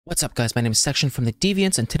What's up, guys? My name is Section from the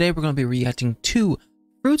Deviants, and today we're going to be reacting to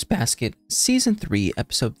Fruits Basket Season 3,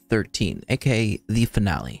 Episode 13, aka the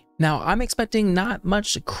finale. Now, I'm expecting not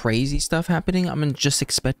much crazy stuff happening. I'm just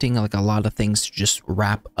expecting like a lot of things to just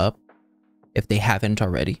wrap up if they haven't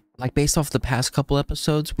already. Like, based off the past couple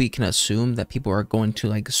episodes, we can assume that people are going to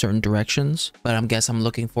like certain directions, but I'm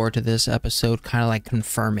looking forward to this episode kind of like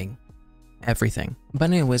confirming everything. But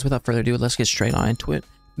anyways, without further ado, let's get straight on into it.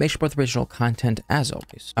 Make sure both original content as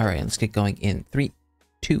always. All right, let's get going in 3,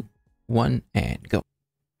 2, 1, and go.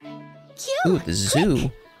 Cute! Ooh, the zoo.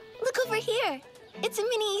 Quick, look over here. It's a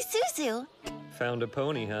mini Isuzu. Found a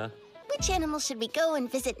pony, huh? Which animal should we go and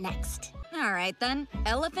visit next? All right, then.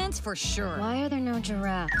 Elephants for sure. Why are there no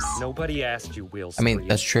giraffes? Nobody asked you, Wheels. I mean,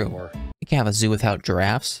 that's true. You can't have a zoo without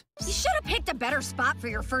giraffes. You should have picked a better spot for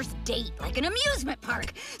your first date, like an amusement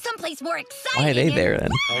park. Someplace more exciting. Why are they there then?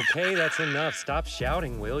 Okay, that's enough. Stop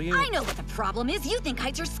shouting, will you? I know what the problem is. You think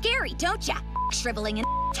heights are scary, don't ya? Shriveling and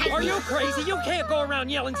Are you crazy? You can't go around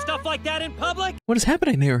yelling stuff like that in public! What is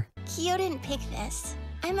happening here? Kyo didn't pick this.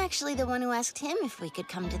 I'm actually the one who asked him if we could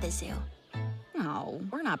come to the zoo. No,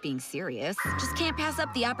 we're not being serious. Just can't pass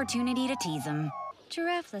up the opportunity to tease him.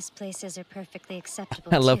 Giraffeless places are perfectly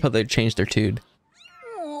acceptable. I love too. how they changed their tune.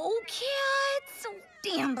 Oh, cats. Oh,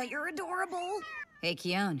 damn, but you're adorable. Hey,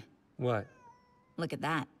 Keon, What? look at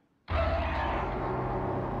that.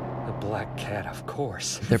 A black cat, of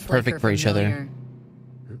course. They're Flicker perfect for each other. familiar.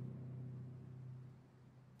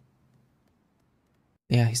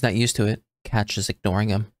 Yeah, he's not used to it. Cat's just ignoring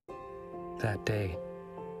him. That day,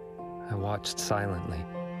 I watched silently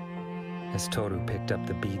as Toru picked up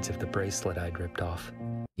the beads of the bracelet I'd ripped off.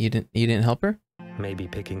 You didn't help her? Maybe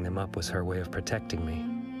picking them up was her way of protecting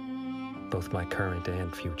me. Both my current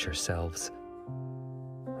and future selves.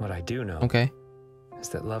 What I do know Okay. is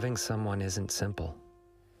that loving someone isn't simple.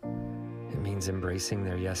 It means embracing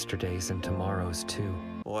their yesterdays and tomorrows too.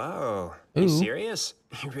 Whoa, Ooh. you serious?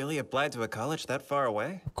 You really applied to a college that far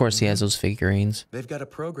away? Of course he has those figurines. They've got a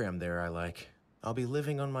program there I like. I'll be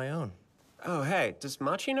living on my own. Oh, hey, does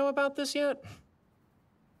Machi know about this yet?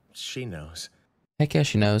 She knows. Heck yeah,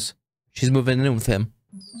 she knows. She's moving in with him.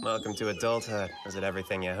 Welcome to adulthood. Is it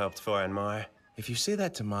everything you hoped for and more? If you say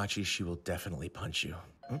that to Machi, she will definitely punch you.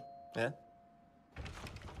 Yeah?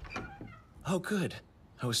 Oh, good.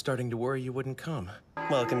 I was starting to worry you wouldn't come.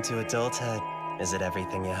 Welcome to adulthood. Is it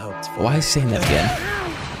everything you hoped for? Why is he saying that again?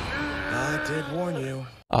 I did warn you.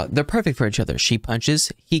 They're perfect for each other. She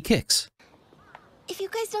punches, he kicks. If you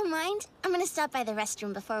guys don't mind, I'm gonna stop by the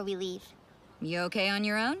restroom before we leave. You okay on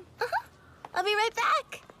your own? I'll be right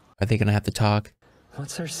back. Are they gonna have to talk?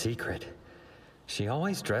 What's her secret? She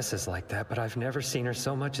always dresses like that, but I've never seen her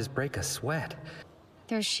so much as break a sweat.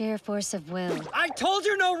 Their sheer force of will. I told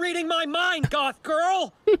you no reading my mind, goth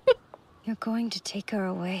girl! You're going to take her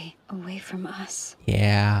away from us.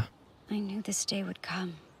 Yeah. I knew this day would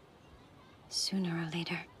come. Sooner or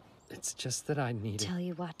later. It's just that I need it. Tell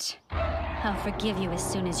you what, I'll forgive you as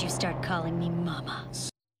soon as you start calling me Mama.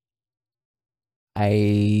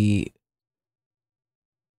 I...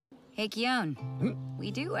 Hey, Keon.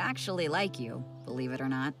 We do actually like you, believe it or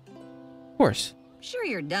not. Of course. Sure,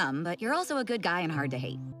 you're dumb, but you're also a good guy and hard to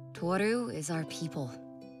hate. Toru is our people,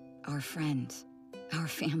 our friend, our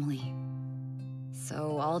family.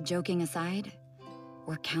 So, all joking aside,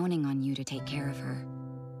 we're counting on you to take care of her.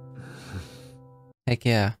 Heck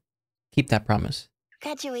yeah. Keep that promise.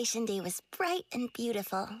 Graduation day was bright and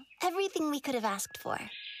beautiful. Everything we could have asked for.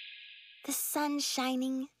 The sun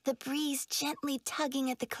shining, the breeze gently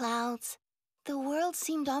tugging at the clouds. The world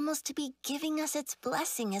seemed almost to be giving us its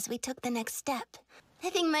blessing as we took the next step. I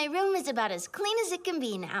think my room is about as clean as it can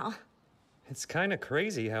be now. It's kind of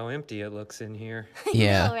crazy how empty it looks in here.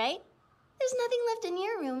 Yeah. I know, right? There's nothing left in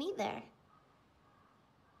your room either.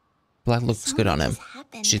 Black looks good on him.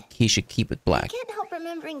 Something just happened. He should keep it I black. can't help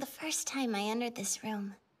remembering the first time I entered this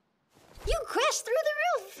room. You crashed through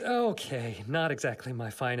the roof! Okay, not exactly my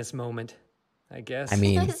finest moment, I guess. I It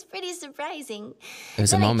mean, was pretty surprising. it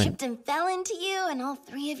was a Then I moment. tripped and fell into you, and all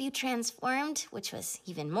three of you transformed, which was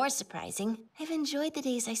even more surprising. I've enjoyed the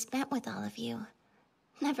days I spent with all of you.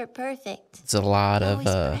 Never perfect. It's a lot of,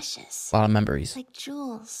 Always precious. memories. Like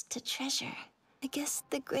jewels to treasure. I guess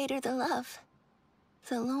the greater the love,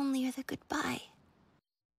 the lonelier the goodbye.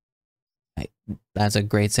 That's a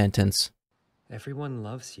great sentence. Everyone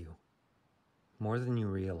loves you. More than you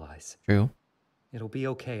realize. True. It'll be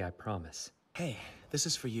okay, I promise. Hey, this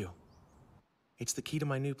is for you. It's the key to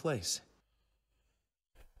my new place.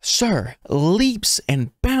 Sir, leaps and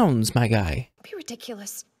bounds, my guy. Be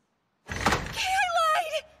ridiculous.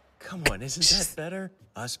 Come on, isn't that better?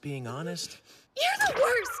 Us being honest? You're the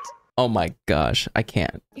worst! Oh my gosh, I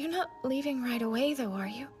can't. You're not leaving right away, though, are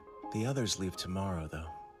you? The others leave tomorrow, though.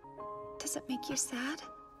 Does it make you sad?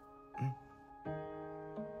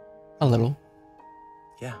 A little.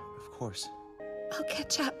 Yeah, of course. I'll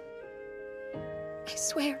catch up. I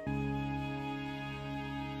swear.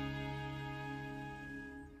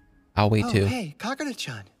 I'll wait too. Hey,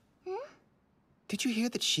 Kagura-chan. Did you hear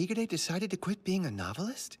that Shigure decided to quit being a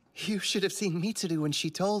novelist? You should have seen Mitsuru when she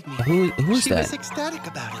told me. Who's she that? was ecstatic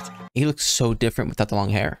about it. He looks so different without the long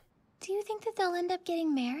hair. Do you think that they'll end up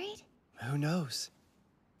getting married? Who knows?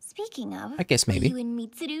 Speaking of, I guess maybe. will you and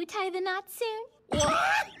Mitsuru tie the knot soon?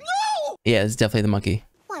 What? No! Yeah, it's definitely the monkey.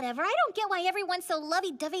 Whatever, I don't get why everyone's so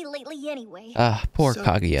lovey-dovey lately anyway. Poor So,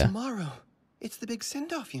 Kaguya. tomorrow, it's the big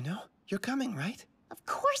send-off, you know? You're coming, right? Of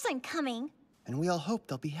course I'm coming. And we all hope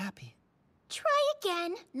they'll be happy. Try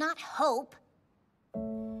again, not hope.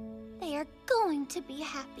 They are going to be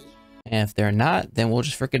happy. And if they're not, then we'll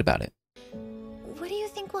just forget about it. What do you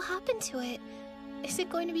think will happen to it? Is it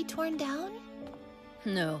going to be torn down?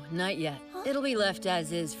 No, not yet. It'll be left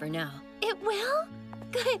as is for now. It will?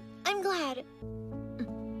 Good. I'm glad.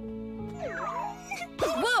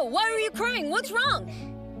 Whoa, why are you crying? What's wrong?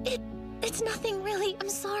 It's nothing really. I'm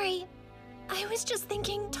sorry. I was just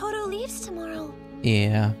thinking Toto leaves tomorrow.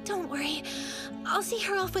 Yeah. Don't worry. I'll see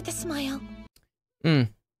her off with a smile.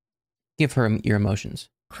 Give her your emotions.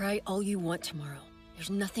 Cry all you want tomorrow.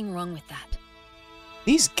 There's nothing wrong with that.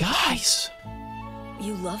 These guys.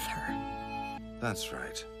 You love her. That's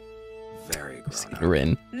right. Very grown up.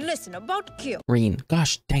 Rin. Listen, about Kyo. Rin.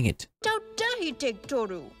 Gosh, dang it. How dare he take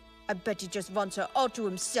Toru? I bet he just wants her all to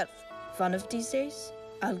himself. One of these days,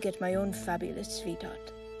 I'll get my own fabulous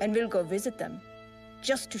sweetheart. And we'll go visit them.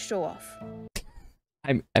 Just to show off.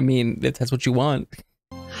 I mean, if that's what you want.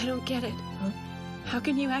 I don't get it. How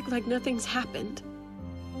can you act like nothing's happened?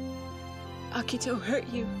 Akito hurt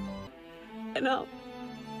you. And I'll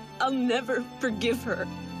never forgive her.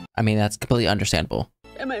 I mean, that's completely understandable.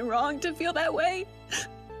 Am I wrong to feel that way?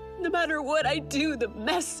 No matter what I do, the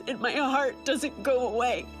mess in my heart doesn't go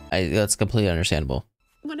away. That's completely understandable.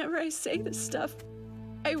 Whenever I say this stuff,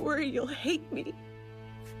 I worry you'll hate me.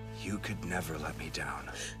 You could never let me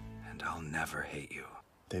down, and I'll never hate you.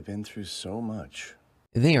 They've been through so much.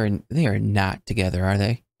 They are not together, are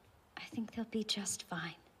they? I think they'll be just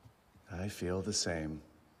fine. I feel the same.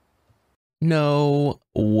 No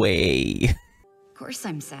way. Of course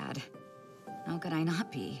I'm sad. How could I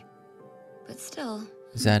not be? But still,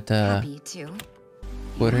 Is that, happy too.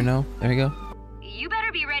 Twitter no? There you go. You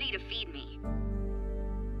better be ready to feed me.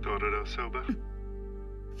 Dororo soba.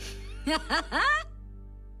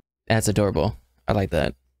 That's adorable. I like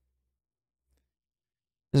that.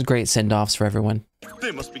 This is great send-offs for everyone.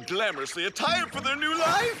 They must be glamorously attired for their new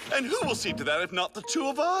life! And who will see to that if not the two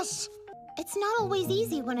of us? It's not always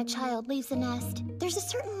easy when a child leaves a nest. There's a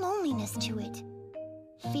certain loneliness to it.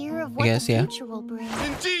 Fear of what the future will bring.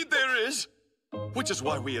 Indeed there is! Which is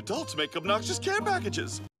why we adults make obnoxious care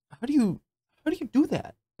packages. How do you do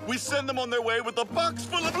that? We send them on their way with a box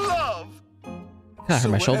full of love! I hurt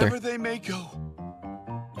my shoulder. Wherever they may go,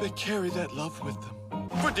 they carry that love with them.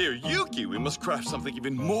 For dear Yuki, we must craft something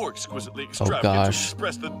even more exquisitely extravagant to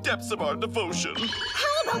express the depths of our devotion.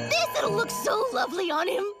 How about this? It'll look so lovely on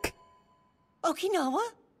him. Okinawa?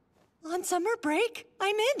 On summer break?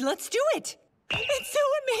 I'm in. Let's do it. It's so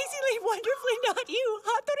amazingly wonderfully not you.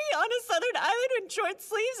 Hatori on a southern island with short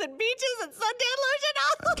sleeves and beaches and suntan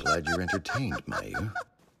lotion. Glad you're entertained, Mayu.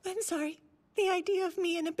 I'm sorry. The idea of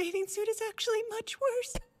me in a bathing suit is actually much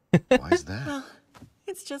worse. Why's that? Well,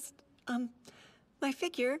 it's just, my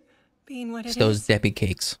figure being what it It's is. those Debbie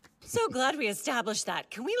cakes. So glad we established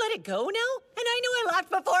that. Can we let it go now? And I know I laughed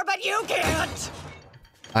before, but you can't.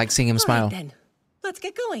 I like seeing him smile. All right, then. Let's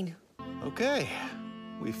get going. Okay.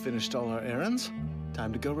 We've finished all our errands.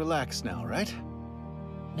 Time to go relax now, right?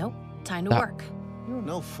 Nope. Time to Stop. work. You're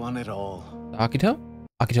no fun at all. Akito?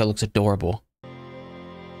 Akito looks adorable.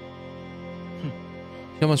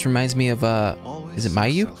 She almost reminds me of, is it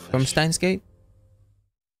Mayu from Steins Gate?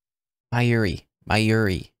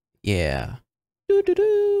 Mayuri. Yeah.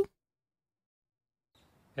 Doo-doo-doo.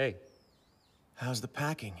 Hey. How's the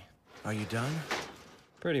packing? Are you done?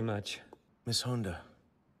 Pretty much. Miss Honda,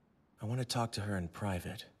 I want to talk to her in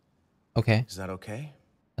private. Okay. Is that okay?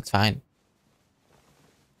 That's fine.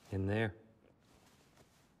 In there.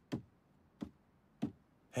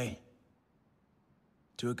 Hey.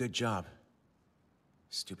 Do a good job.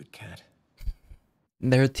 Stupid cat.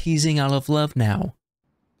 They're teasing out of love now.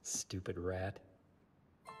 Stupid rat.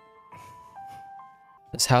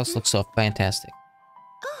 This house looks so fantastic.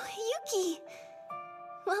 Oh, Yuki.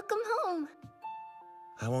 Welcome home.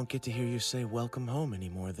 I won't get to hear you say welcome home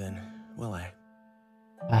anymore then, will I?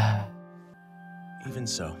 Even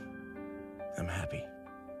so, I'm happy.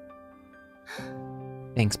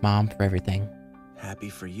 Thanks, Mom, for everything.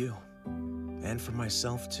 Happy for you. And for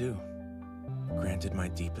myself, too. Granted my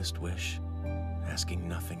deepest wish, asking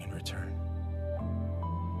nothing in return.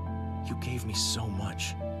 You gave me so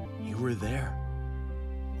much. You were there.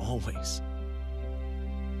 Always.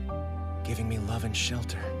 Giving me love and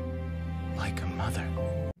shelter. Like a mother.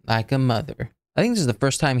 Like a mother. I think this is the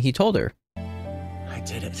first time he told her. I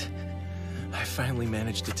did it. I finally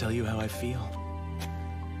managed to tell you how I feel.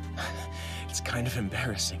 It's kind of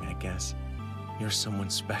embarrassing, I guess. You're someone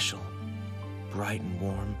special. Bright and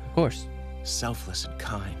warm. Of course. Selfless and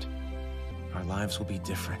kind. Our lives will be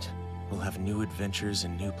different. We'll have new adventures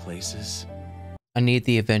in new places. I need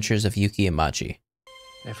the adventures of Yuki and Machi.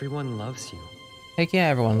 Everyone loves you. Heck yeah,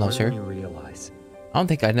 everyone loves her. You realize. I don't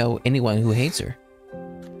think I know anyone who hates her.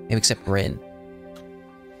 Maybe except Rin.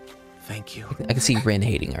 Thank you. I can see Rin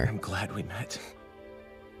hating her. I'm glad we met.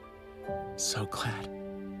 So glad.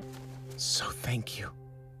 So thank you.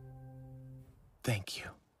 Thank you.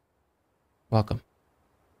 Welcome.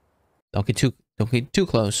 Don't get too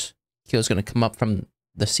close. Kyo's gonna come up from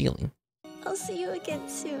the ceiling. I'll see you again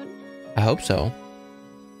soon. I hope so.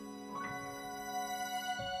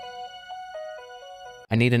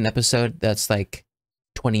 I need an episode that's like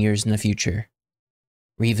 20 years in the future.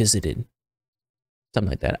 Revisited. Something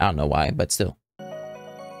like that. I don't know why, but still.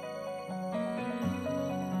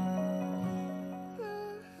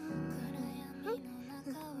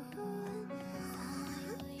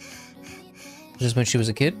 Just when she was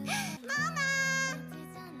a kid?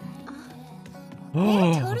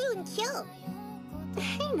 Mama! Toru and Kyo.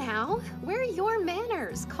 Hey now, where are your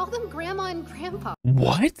manners? Call them Grandma and Grandpa.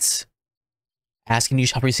 What? Asking you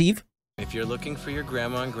shall receive? If you're looking for your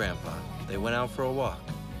grandma and grandpa, they went out for a walk.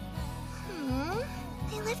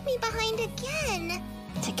 They left me behind again.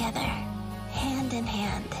 Together, hand in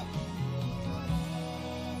hand.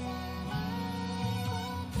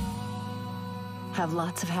 Have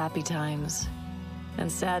lots of happy times,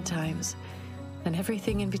 and sad times, and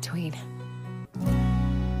everything in between.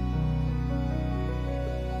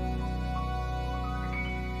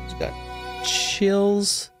 It's got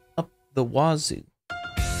chills up the wazoo.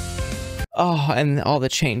 Oh, and all the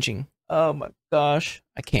changing. Oh my gosh,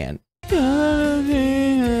 I can't.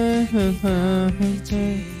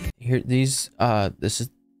 Here, these, this is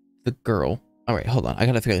the girl. All right, hold on. I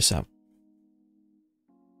gotta figure this out.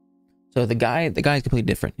 So the guy is completely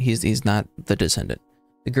different. He's not the descendant.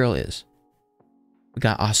 The girl is. We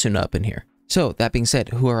got Asuna up in here. So that being said,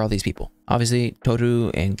 who are all these people? Obviously Toru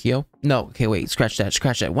and Kyo. No, okay, wait, scratch that.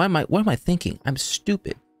 What am I thinking? I'm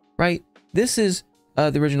stupid, right? This is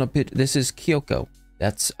the original picture. This is Kyoko.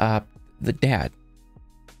 That's the dad.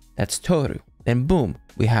 That's Toru. Then boom,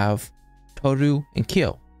 we have Toru and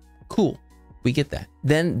Kyo. Cool. We get that.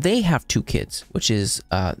 Then they have two kids, which is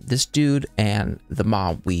this dude and the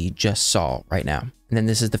mom we just saw right now. And then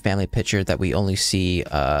this is the family picture that we only see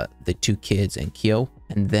the two kids and Kyo.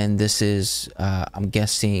 And then this is, I'm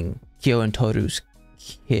guessing, Kyo and Toru's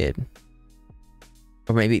kid.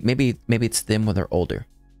 Or maybe it's them when they're older.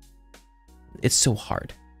 It's so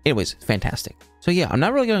hard. Anyways, fantastic. So yeah, I'm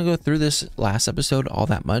not really going to go through this last episode all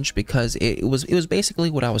that much because it was basically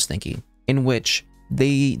what I was thinking, in which they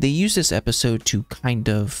use this episode to kind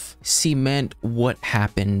of cement what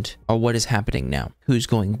happened or what is happening now. Who's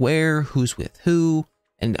going where, who's with who,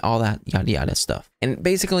 and all that yada yada stuff. And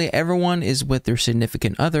basically everyone is with their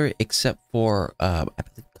significant other except for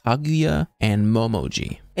Kaguya and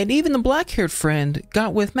Momoji. And even the black-haired friend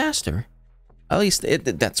got with Master. At least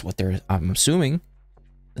that's what I'm assuming.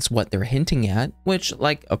 That's what they're hinting at, which,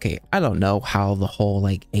 like, okay, I don't know how the whole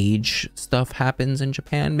like age stuff happens in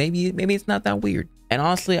Japan. Maybe it's not that weird. And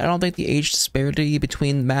honestly, I don't think the age disparity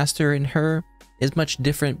between Master and her is much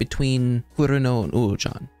different between Furuno and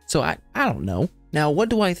Uo-chan. So I don't know. Now, what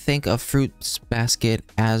do I think of Fruits Basket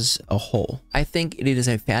as a whole? I think it is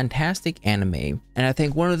a fantastic anime, and I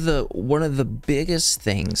think one of the biggest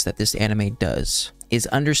things that this anime does is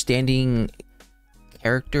understanding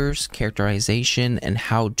characterization, and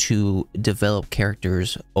how to develop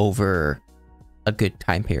characters over a good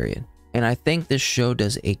time period. And I think this show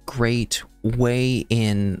does a great way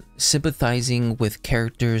in sympathizing with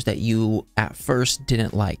characters that you at first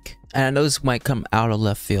didn't like. And I know this might come out of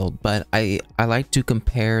left field, but I like to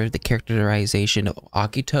compare the characterization of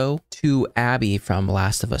Akito to Abby from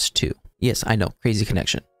Last of Us 2. Yes, I know, crazy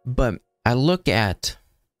connection. But I look at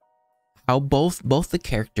how both the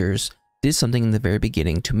characters did something in the very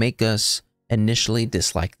beginning to make us initially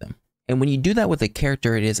dislike them. And when you do that with a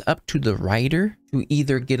character, it is up to the writer to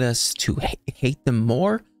either get us to hate them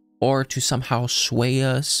more or to somehow sway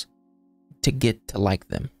us to get to like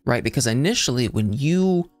them, right? Because initially when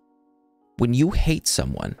you hate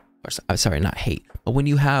someone, or I'm sorry, not hate, but when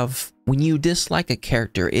you dislike a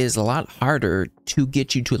character, it is a lot harder to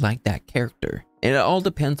get you to like that character. And it all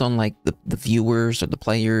depends on like the viewers or the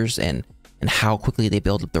players and how quickly they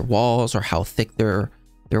build up their walls or how thick their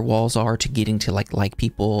walls are to getting to like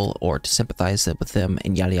people or to sympathize with them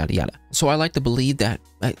and yada yada yada. So I like to believe that,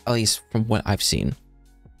 at least from what I've seen,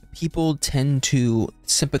 people tend to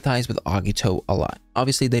sympathize with Agito a lot.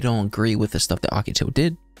 Obviously they don't agree with the stuff that Agito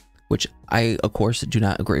did, which I of course do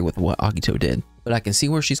not agree with what Agito did, but I can see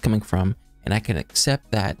where she's coming from and I can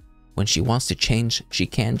accept that when she wants to change, she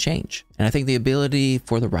can change. And I think the ability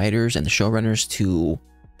for the writers and the showrunners to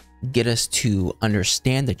get us to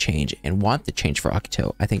understand the change and want the change for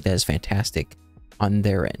Agito, I think that is fantastic on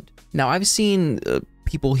their end. Now, I've seen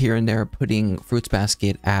people here and there putting Fruits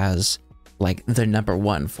Basket as like the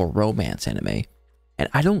 #1 for romance anime, and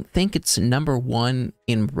I don't think it's #1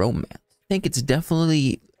 in romance. I think it's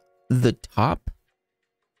definitely the top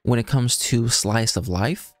when it comes to slice of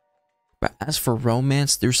life. But as for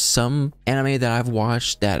romance, there's some anime that I've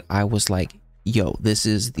watched that I was like, yo, this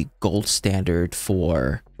is the gold standard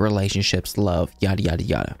for relationships, love, yada yada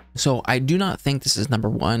yada. So I do not think this is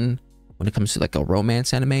 #1 when it comes to like a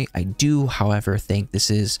romance anime. I do, however, think this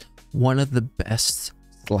is one of the best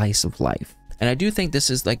slice of life. And I do think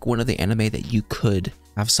this is like one of the anime that you could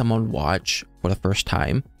have someone watch for the first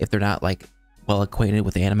time if they're not like well acquainted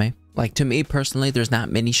with the anime. Like, to me personally, there's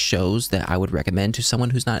not many shows that I would recommend to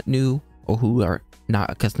someone who's not new or who are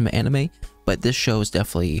not accustomed to anime, but this show is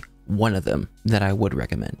definitely one of them that I would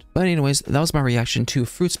recommend. But anyways, that was my reaction to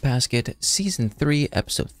Fruits Basket Season 3,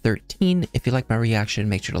 Episode 13. If you like my reaction,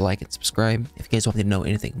 make sure to like and subscribe. If you guys want me to know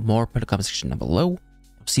anything more, put a comment section down below.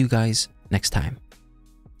 I'll see you guys next time.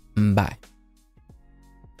 Bye.